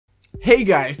Hey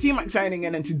guys, T-Max signing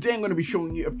in, and today I'm going to be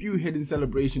showing you a few hidden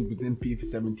celebrations within FIFA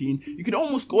 17. You could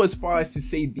almost go as far as to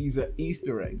say these are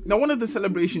Easter eggs. Now, one of the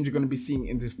celebrations you're going to be seeing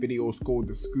in this video is called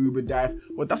the Scuba Dive.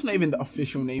 Well, that's not even the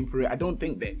official name for it. I don't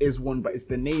think there is one, but it's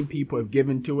the name people have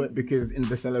given to it because in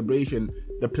the celebration,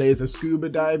 the players are scuba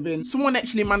diving. Someone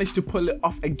actually managed to pull it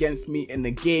off against me in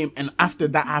the game, and after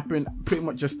that happened, I pretty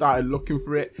much just started looking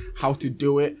for it, how to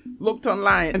do it. Looked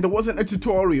online, and there wasn't a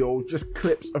tutorial, just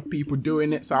clips of people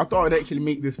doing it, so I thought I'd actually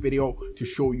make this video to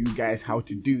show you guys how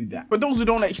to do that. For those who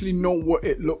don't actually know what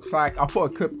it looks like, I'll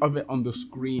put a clip of it on the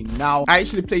screen now. I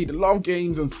actually played a lot of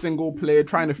games on single player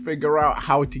trying to figure out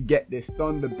how to get this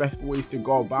done, the best ways to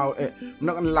go about it. I'm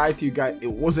not gonna lie to you guys,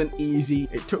 it wasn't easy,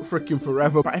 it took freaking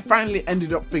forever, but I finally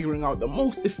ended up figuring out the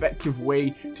most effective way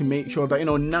to make sure that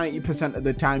 90% of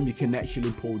the time you can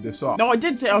actually pull this off. Now, I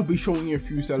did say I'll be showing you a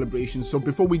few celebrations, so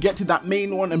before we get to that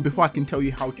main one and before I can tell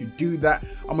you how to do that,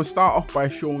 I'm gonna start off by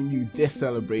showing you this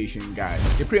celebration, guys.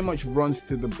 He pretty much runs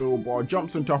to the billboard,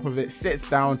 jumps on top of it, sits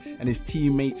down, and his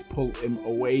teammates pull him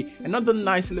away. Another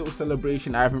nice little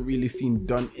celebration I haven't really seen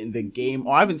done in the game,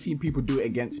 or I haven't seen people do it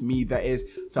against me, that is,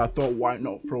 so I thought why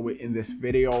not throw it in this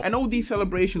video. And all these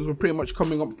celebrations were pretty much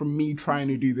coming up from me trying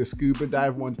to do the scuba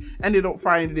dive ones. Ended up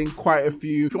finding quite a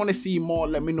few. If you want to see more,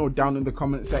 let me know down in the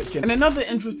comment section. And another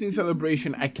interesting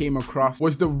celebration I came across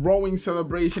was the rowing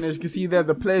celebration. As you can see there,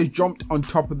 the players jumped on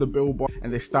top of the billboard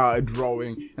and they started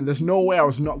rowing, and there's no way I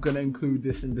was not going to include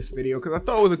this in this video because I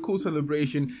thought it was a cool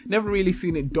celebration. Never really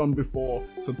seen it done before,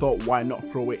 so thought why not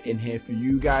throw it in here for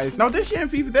you guys. Now, this year in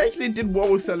FIFA they actually did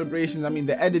well with celebrations. I mean,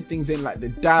 they added things in like the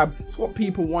dab. It's what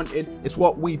people wanted, it's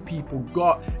what we people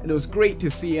got, and it was great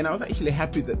to see, and I was actually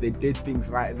happy that they did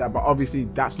things like that. But obviously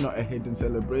that's not a hidden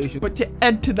celebration. But to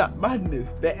add to that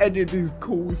madness, they added these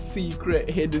cool secret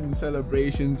hidden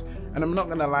celebrations, and I'm not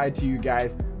gonna lie to you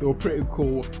guys, they were pretty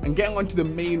cool. And getting on to the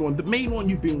main one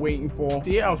you've been waiting for. So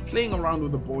yeah, I was playing around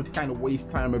with the ball to kind of waste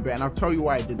time a bit, and I'll tell you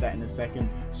why I did that in a second.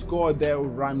 Scored there with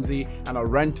Ramsey, and I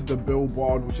ran to the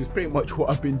billboard, which is pretty much what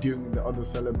I've been doing in the other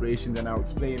celebrations, and I'll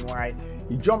explain why.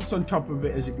 He jumps on top of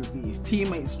it, as you can see, his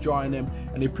teammates join him,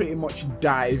 and he pretty much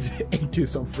dives into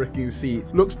some freaking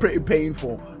seats. Looks pretty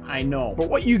painful, I know, but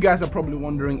what you guys are probably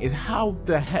wondering is how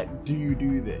the heck do you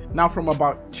do this? Now, from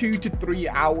about 2 to 3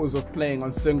 hours of playing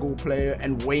on single player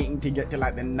and waiting to get to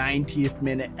like the 90th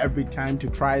minute every time to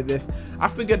try this, I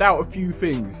figured out a few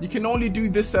things. You can only do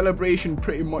this celebration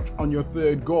pretty much on your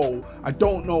third goal. I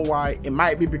don't know why. It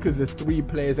might be because there's 3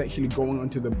 players actually going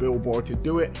onto the billboard to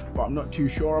do it, but I'm not too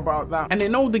sure about that. And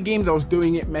in all the games I was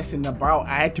doing it messing about,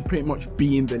 I had to pretty much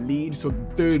be in the lead, so the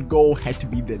third goal had to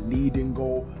be the leading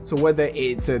goal. So whether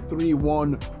it's a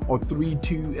 3-1 or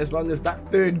 3-2, as long as that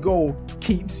third goal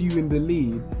keeps you in the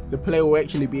lead, the player will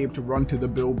actually be able to run to the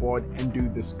billboard and do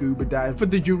the scuba dive. For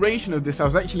the duration of this, I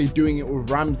was actually doing it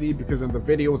with Ramsey because in the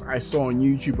videos I saw on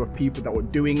YouTube of people that were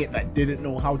doing it that didn't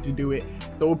know how to do it,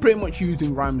 they were pretty much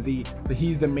using Ramsey, so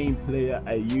he's the main player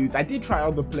I used. I did try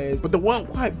other players, but they weren't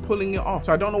quite pulling it off,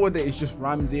 so I don't know whether it's just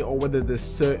Ramsey or whether there's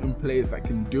certain players that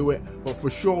can do it, but for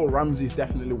sure Ramsey's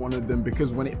definitely one of them,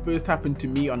 because when it first happened to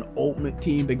me on Ultimate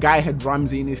Team, the guy had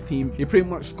Ramsey in his team. He pretty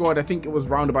much scored, I think it was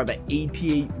round about the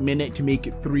 88th minute to make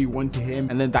it 3-1 to him,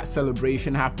 and then that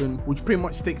celebration happened, which pretty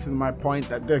much sticks to my point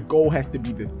that the goal has to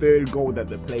be the third goal that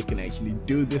the player can actually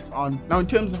do this on. Now, in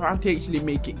terms of how to actually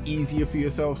make it easier for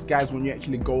yourselves, guys, when you're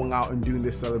actually going out and doing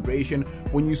this celebration,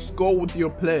 when you score with your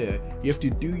player, you have to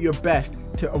do your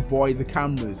best to avoid the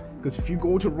cameras, because if you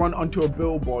go to run onto a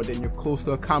billboard and you're close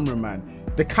to a cameraman,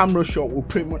 the camera shot will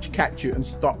pretty much catch you and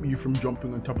stop you from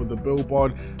jumping on top of the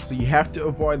billboard, so you have to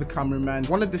avoid the cameraman.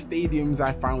 One of the stadiums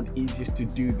I found easiest to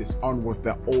do this on was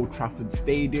the Old Trafford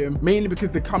Stadium, mainly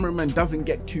because the cameraman doesn't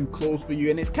get too close for you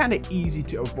and it's kind of easy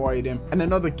to avoid him. And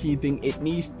another key thing, it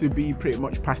needs to be pretty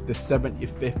much past the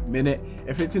 75th minute.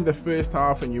 If it's in the first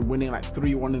half and you're winning like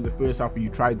 3-1 in the first half and you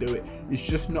try to do it, it's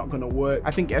just not gonna work.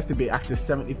 I think it has to be after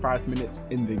 75 minutes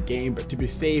in the game, but to be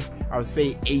safe, I would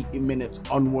say 80 minutes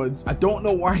onwards. I don't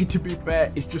know why, to be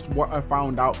fair, it's just what I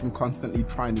found out from constantly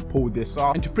trying to pull this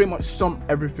off. And to pretty much sum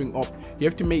everything up, you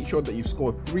have to make sure that you've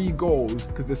scored 3 goals,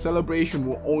 because the celebration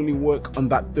will only work on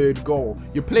that third goal.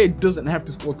 Your player doesn't have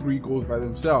to score 3 goals by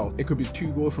themselves. It could be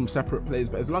 2 goals from separate players,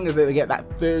 but as long as they get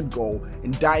that third goal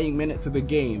in dying minutes of the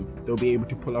game, they'll be able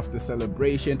to pull off the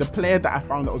celebration. The player that I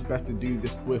found that was best to do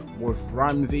this with was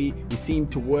Ramsey. He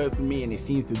seemed to work for me and he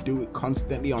seemed to do it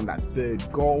constantly on that third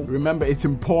goal. Remember, it's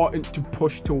important to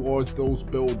push towards those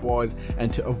billboards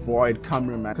and to avoid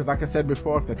cameraman, because like I said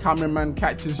before, if the cameraman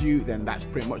catches you, then that's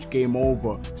pretty much game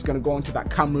over. It's gonna go into that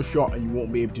camera shot and you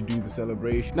won't be able to do the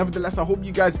celebration. Nevertheless, I hope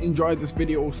you guys enjoyed this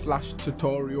video slash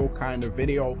tutorial kind of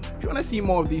video. If you want to see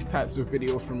more of these types of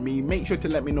videos from me, make sure to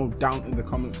let me know down in the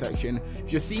comment section.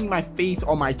 If you're seeing my face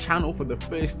on my channel for the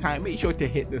first time, make sure to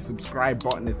hit the subscribe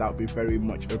button, as that would be very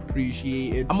much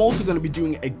appreciated. I'm also going to be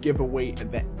doing a giveaway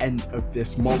at the end of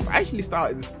this month. I actually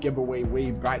started this giveaway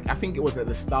way back. I think it was at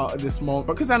the start of this month,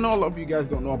 because I know a lot of you guys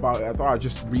don't know about it, I thought I'd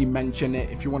just re-mention it.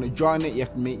 If you want to join it, you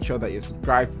have to make sure that you're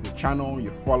subscribed to the channel,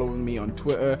 you're following me on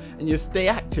Twitter, and you stay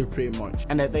active pretty much.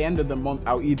 And at the end of the month,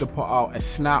 I'll either put out a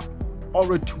snap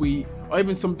or a tweet or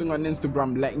even something on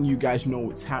Instagram letting you guys know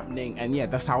what's happening, and yeah,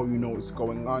 that's how you know what's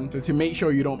going on. So to make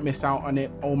sure you don't miss out on it,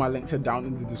 all my links are down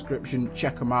in the description,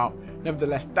 check them out.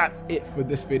 Nevertheless, that's it for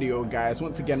this video, guys.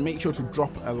 Once again, make sure to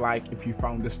drop a like if you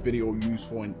found this video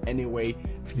useful in any way.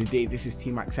 For today, this is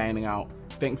T-Mac signing out.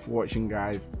 Thanks for watching,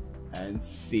 guys, and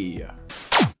see ya.